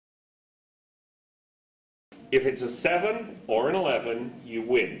If it's a 7 or an 11, you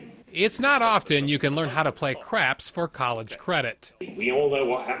win. It's not often you can learn how to play craps for college credit. We all know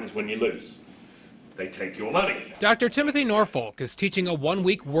what happens when you lose. They take your money. Dr. Timothy Norfolk is teaching a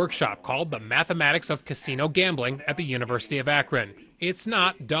one-week workshop called The Mathematics of Casino Gambling at the University of Akron. It's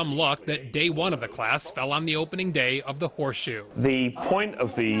not dumb luck that day one of the class fell on the opening day of the Horseshoe. The point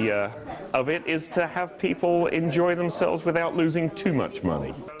of it is to have people enjoy themselves without losing too much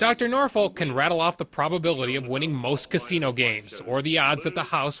money. Dr. Norfolk can rattle off the probability of winning most casino games or the odds that the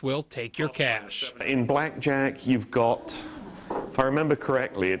house will take your cash. In blackjack, you've got, if I remember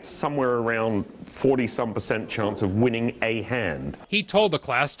correctly, it's somewhere around 40-some% chance of winning a hand. He told the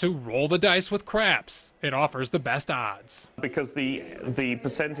class to roll the dice with craps. It offers the best odds. Because the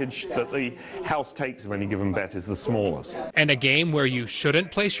percentage that the house takes of any given bet is the smallest. And a game where you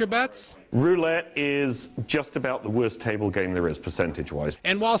shouldn't place your bets? Roulette is just about the worst table game there is, percentage-wise.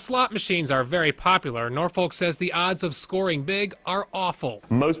 And while slot machines are very popular, Norfolk says the odds of scoring big are awful.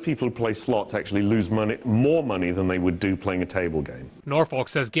 Most people who play slots actually lose more money than they would do playing a table game. Norfolk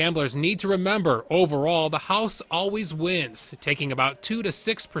says gamblers need to remember, overall, the house always wins, taking about 2 to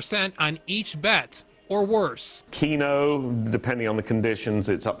 6% on each bet, or worse. Keno, depending on the conditions,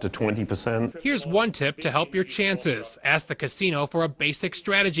 it's up to 20%. Here's one tip to help your chances. Ask the casino for a basic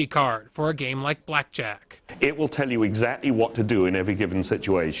strategy card for a game like blackjack. It will tell you exactly what to do in every given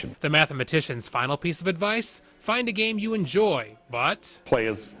situation. The mathematician's final piece of advice: find a game you enjoy, but play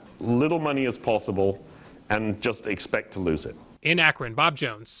as little money as possible and just expect to lose it. In Akron, Bob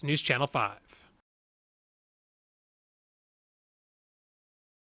Jones, News Channel 5.